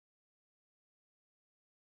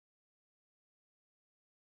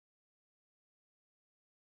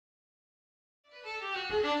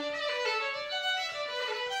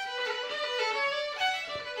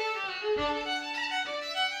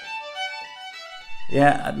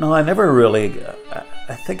Yeah, no, I never really.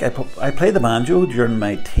 I think I played the banjo during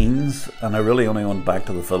my teens, and I really only went back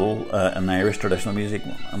to the fiddle in Irish traditional music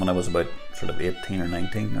when I was about sort of 18 or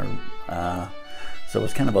 19, so it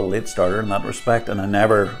was kind of a late starter in that respect. And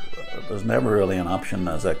it was never really an option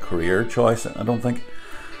as a career choice, I don't think.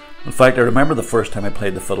 In fact, I remember the first time I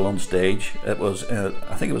played the fiddle on stage. It was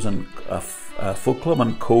I think it was in a folk club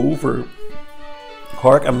in Cove or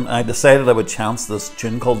Cork, and I decided I would chance this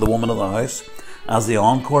tune called "The Woman of the House" as the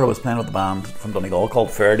encore. I was playing with a band from Donegal called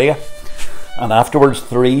Fairday, and afterwards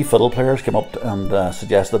 3 fiddle players came up and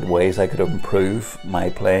suggested ways I could improve my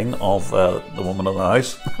playing of "The Woman of the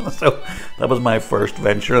House." So that was my first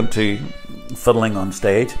venture into fiddling on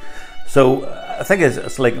stage. So I think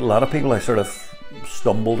it's like a lot of people, I sort of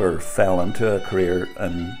stumbled or fell into a career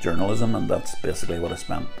in journalism, and that's basically what I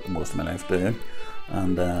spent most of my life doing.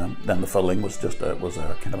 And then the fiddling was just a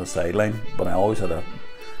kind of a sideline, but I always had a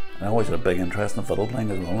big interest in fiddle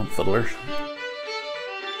playing as well, and fiddlers.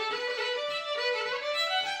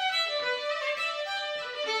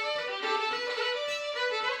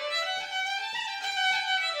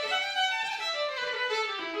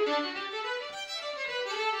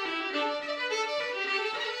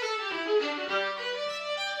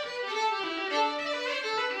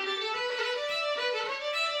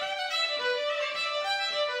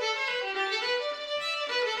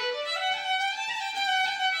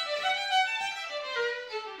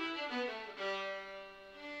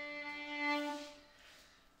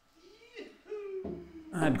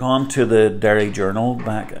 I'd gone to the Dairy Journal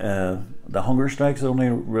back. The hunger strikes only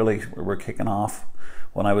really were kicking off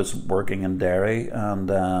when I was working in Derry,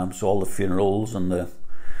 and so all the funerals and the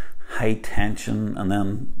high tension, and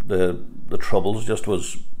then the troubles just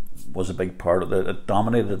was a big part of it. It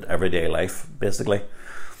dominated everyday life basically.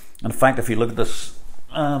 In fact, if you look at this,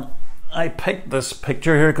 I picked this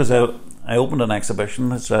picture here because I opened an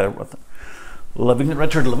exhibition. It's with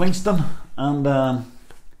Richard Livingston, and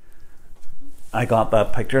I got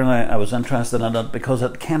that picture, and I was interested in it because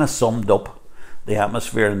it kind of summed up the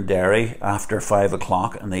atmosphere in Derry after 5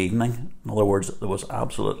 o'clock in the evening. In other words, there was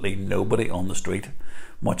absolutely nobody on the street,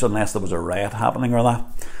 much unless there was a riot happening or that.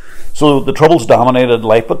 So the troubles dominated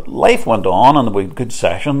life, but life went on, and we had good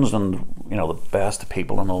sessions, and the best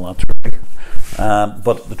people and all that sort of thing.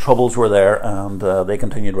 But the troubles were there, and they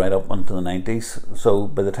continued right up into the 90s. So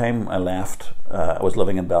by the time I left, I was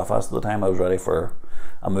living in Belfast at the time. I was ready for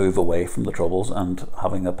a move away from the troubles, and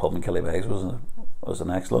having a pub in Killybegs was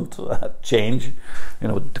an excellent change,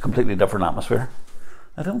 a completely different atmosphere.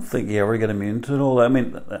 I don't think you ever get immune to it all. I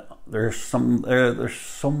mean, there's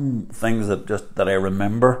some things that I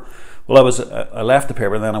remember. Well, I left the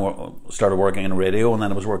paper, and then I started working in radio, and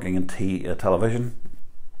then I was working in television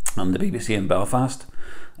and the BBC in Belfast.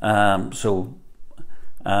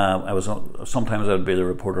 I was sometimes I would be the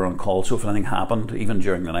reporter on call. So if anything happened, even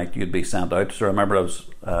during the night, you'd be sent out. So I remember I was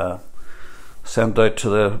sent out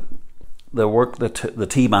to the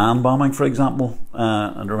T-Man bombing, for example,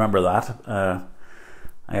 and remember that.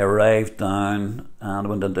 I arrived down and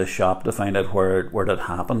went into a shop to find out where it had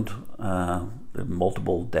happened. The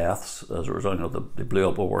multiple deaths as a result. They blew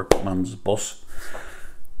up a workman's bus.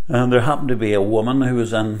 And there happened to be a woman who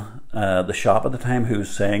was in the shop at the time who was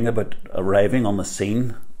saying about arriving on the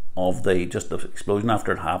scene of the explosion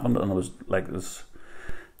after it happened, and it was like this.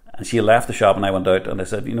 And she left the shop, and I went out, and I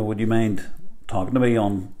said, would you mind talking to me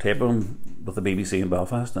on tape with the BBC in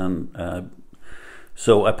Belfast? And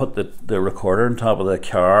so I put the recorder on top of the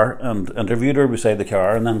car and interviewed her beside the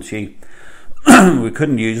car, and then we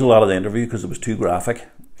couldn't use a lot of the interview because it was too graphic.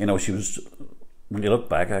 She was. When you look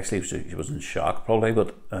back, actually, she was in shock probably,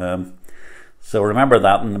 but so I remember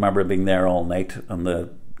that, and I remember being there all night, and the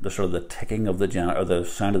sort of the ticking of the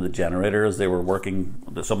sound of the generator as they were working.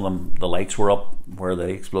 Some of them, the lights were up where the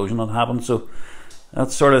explosion had happened. So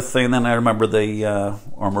that sort of thing. Then I remember the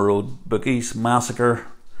Armour Road Bookies massacre.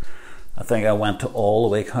 I think I went to all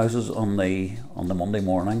the wake houses on the Monday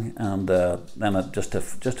morning, and then just to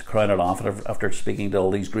crown it off, after speaking to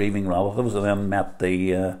all these grieving relatives, I then met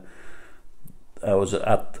I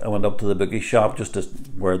went up to the bookie shop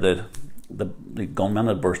where the gunmen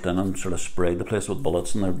had burst in and sort of sprayed the place with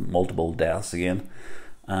bullets, and there were multiple deaths again.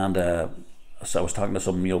 And so I was talking to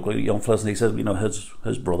some young fellas, and he said,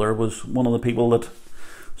 his brother was one of the people that.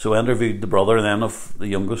 So I interviewed the brother then of the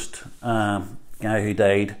youngest guy who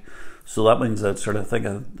died. So that means I sort of think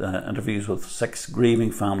I interviews with 6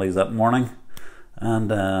 grieving families that morning, and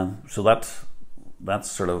so that's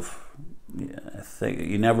sort of. I think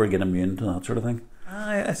you never get immune to that sort of thing.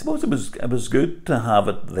 I suppose it was good to have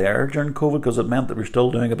it there during COVID, because it meant that we were still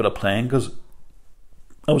doing a bit of playing, because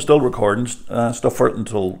I was still recording stuff for it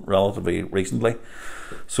until relatively recently.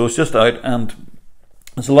 So it's just out, and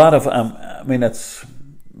there's a lot of I mean,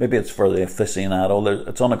 maybe it's for the aficionado.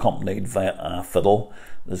 It's unaccompanied via fiddle.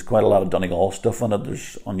 There's quite a lot of Donegal stuff in it.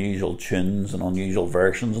 There's unusual tunes and unusual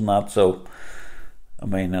versions and that. So I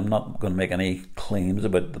mean, I'm not going to make any claims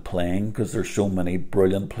about the playing, because there's so many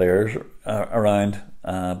brilliant players around.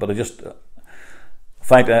 But in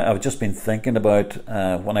fact, I've just been thinking about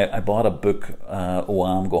when I bought a book, O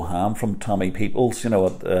Am Go Ham, from Tommy Peoples,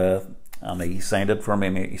 and he signed it for me.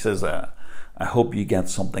 And he says, I hope you get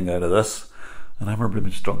something out of this. And I remember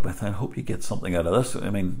being struck by that. I hope you get something out of this. I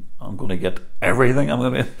mean, I'm going to get everything.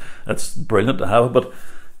 It's brilliant to have it. But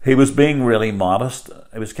he was being really modest.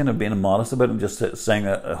 He was kind of being modest about it, and just saying,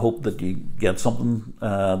 I hope that you get something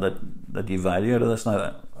that you value out of this.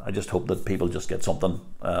 Now, I just hope that people just get something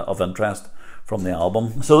of interest from the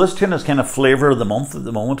album. So this tune is kind of flavour of the month at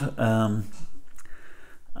the moment.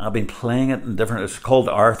 I've been playing it in different... It's called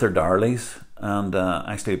Arthur Darley's, and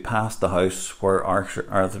actually passed the house where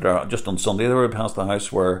Arthur Darley... Just on Sunday there, we passed the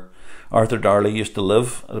house where Arthur Darley used to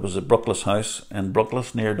live. It was a Brookless house in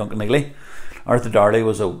Brookless near McGinley. Arthur Darley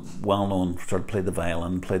was a well-known... Sort of played the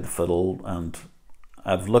violin, played the fiddle, and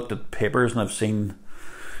I've looked at papers and I've seen...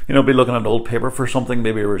 be looking at old paper for something,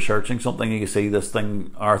 maybe researching something, and you see this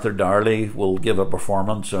thing, Arthur Darley will give a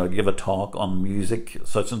performance or give a talk on music,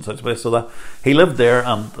 such and such place. So that he lived there,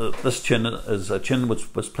 and this tune is a tune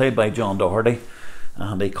which was played by John Doherty,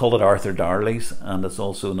 and they called it Arthur Darley's, and it's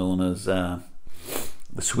also known as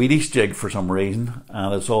the Swedish jig for some reason,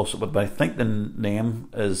 and it's also, but I think the name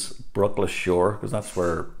is Brookless Shore, because that's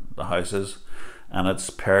where the house is. And it's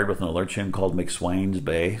paired with another tune called McSwine's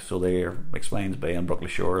Bay. So McSwine's Bay and Brooklyn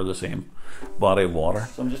Shore are the same body of water.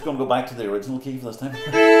 So I'm just going to go back to the original key for this time.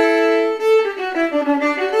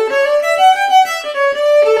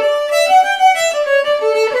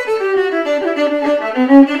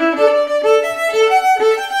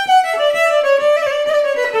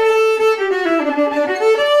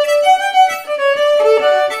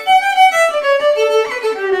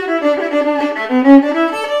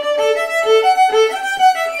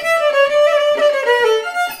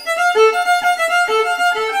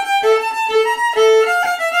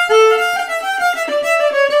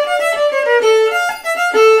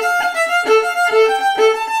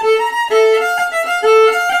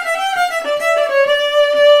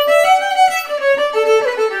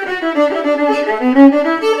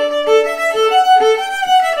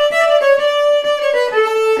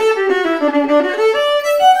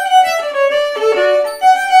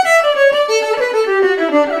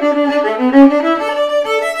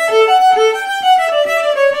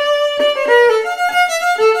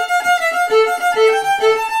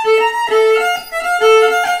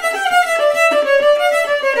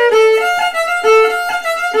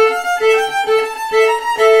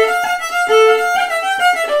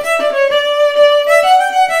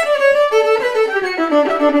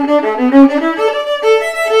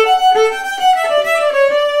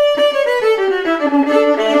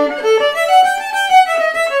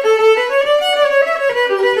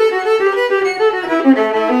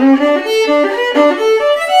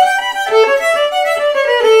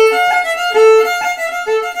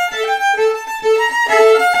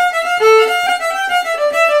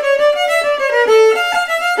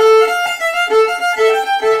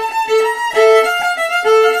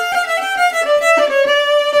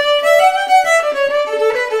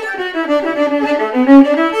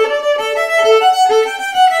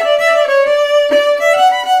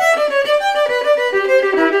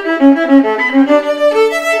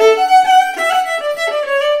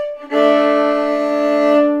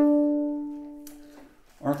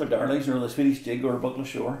 Arthur Darley's or the Swedish jig or Buckle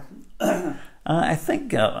Shore. I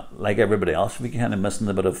think, like everybody else, we kind of missing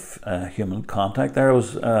a bit of human contact there.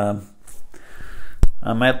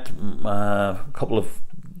 I met a couple of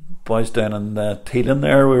boys down in Teelan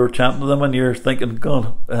there. We were chatting to them, and you're thinking,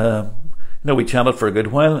 God, we chatted for a good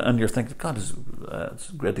while, and you're thinking, God,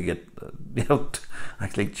 it's great to get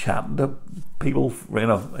actually chatting to people,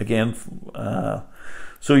 again.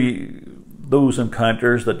 So those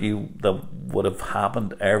encounters that would have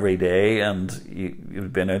happened every day, and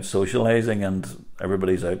you've been out socialising, and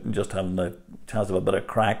everybody's out and just having the chance of a bit of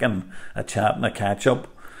crack and a chat and a catch up,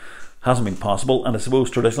 hasn't been possible. And I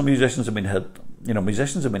suppose traditional musicians have been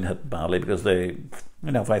hit badly, because they,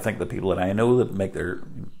 if I think the people that I know that make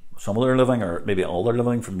some of their living, or maybe all their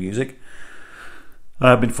living, from music,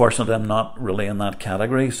 I've been fortunate I'm not really in that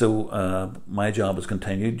category, so my job has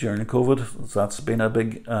continued during COVID. So that's been a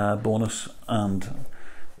big bonus, and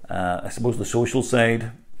I suppose the social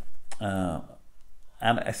side, and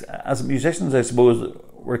as musicians, I suppose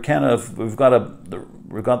we've got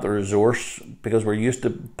the resource because we're used to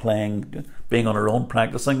being on our own,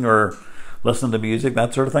 practicing or listening to music,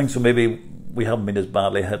 that sort of thing. So maybe we haven't been as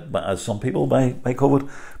badly hit as some people by COVID.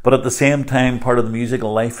 But at the same time, part of the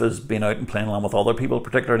musical life has been out and playing along with other people,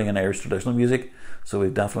 particularly in Irish traditional music. So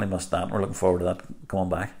we've definitely missed that, and we're looking forward to that coming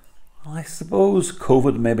back. Well, I suppose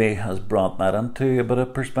COVID maybe has brought that into a bit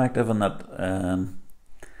of perspective, and that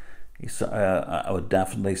I would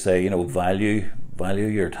definitely say, value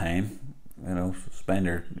your time. Spend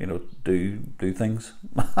your, do things,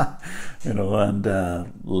 and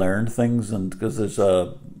learn things, and because there's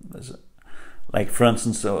like, for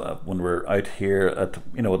instance, when we're out here at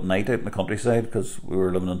night out in the countryside, because we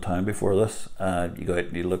were living in town before this, you go out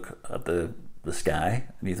and you look at the sky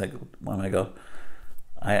and you think, oh my God,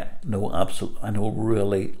 I know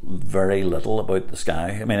really very little about the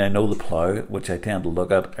sky. I mean, I know the plough, which I tend to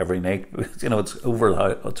look at every night because it's over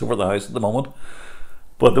the house at the moment.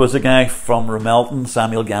 But there was a guy from Ramelton,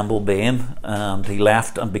 Samuel Gamble Bain, and he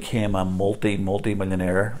left and became a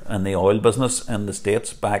multi-millionaire in the oil business in the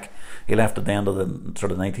States back. He left at the end of the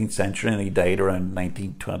sort of 19th century, and he died around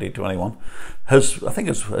 1920-21. I think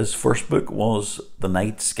his first book was The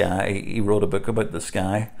Night Sky. He wrote a book about the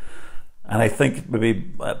sky. And I think maybe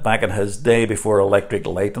back in his day, before electric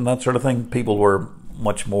light and that sort of thing, people were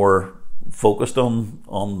much more focused on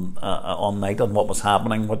night, on what was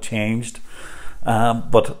happening, what changed.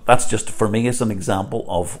 But that's just, for me, it's an example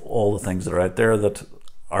of all the things that are out there that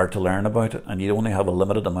are to learn about, and you only have a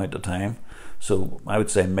limited amount of time. So I would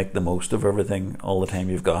say make the most of everything, all the time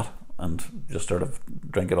you've got, and just sort of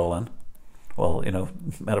drink it all in. Well,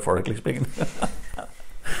 metaphorically speaking.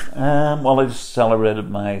 Well, I just celebrated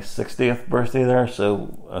my 60th birthday there,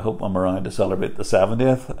 so I hope I'm around to celebrate the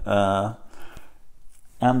 70th.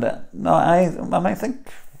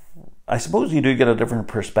 I suppose you do get a different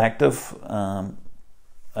perspective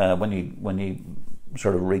when you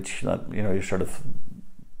sort of reach that. You're sort of,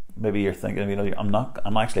 maybe you're thinking,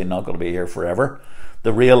 I'm actually not going to be here forever.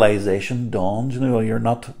 The realization dawns. You're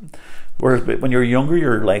not. Whereas when you're younger,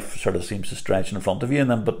 your life sort of seems to stretch in front of you,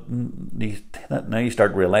 now you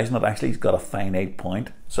start realizing that actually it's got a finite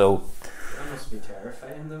point. So that must be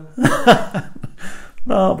terrifying, though.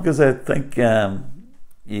 No, because I think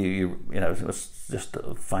it's just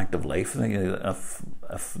a fact of life. If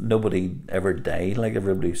nobody ever died, like,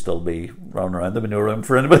 everybody would still be running around. There'd be no room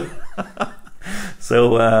for anybody.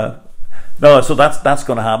 So no, so that's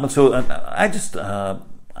going to happen. So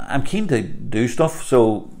I'm keen to do stuff.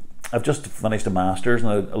 So I've just finished a master's,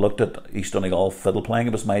 and I looked at East Donegal fiddle playing.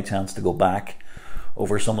 It was my chance to go back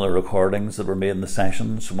over some of the recordings that were made in the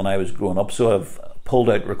sessions when I was growing up. So I've pulled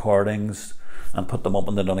out recordings and put them up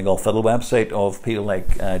on the Donegal Fiddle website of people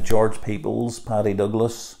like George Peoples, Paddy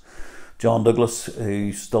Douglas, John Douglas,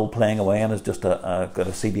 who's still playing away and has just got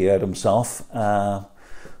a CD out himself.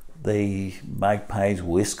 The Magpie's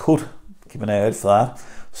Waistcoat, keep an eye out for that.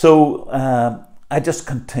 So I just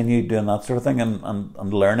continued doing that sort of thing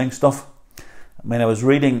and learning stuff. I mean, I was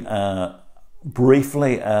reading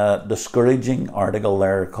briefly a discouraging article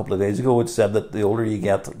there a couple of days ago, which said that the older you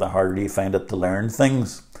get, the harder you find it to learn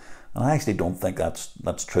things. And I actually don't think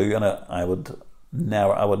that's true. And I would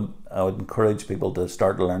encourage people to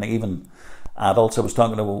start learning, even adults. I was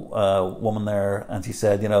talking to a woman there, and she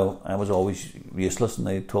said, I was always useless, and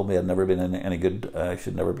they told me I'd never been any good. I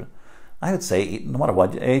should never be. I would say, no matter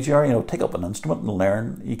what age you are, take up an instrument and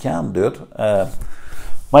learn. You can do it.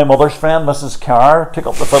 My mother's friend, Mrs. Carr, took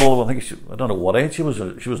up the fiddle. I don't know what age she was.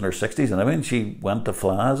 She was in her 60s, and I mean, she went to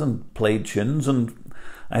Flas and played tunes. And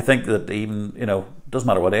I think that even, doesn't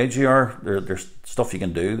matter what age you are, there's stuff you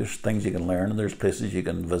can do. There's things you can learn, and there's places you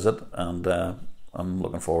can visit. And I'm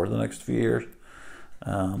looking forward to the next few years.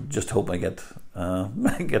 Just hope I get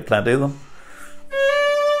plenty of them.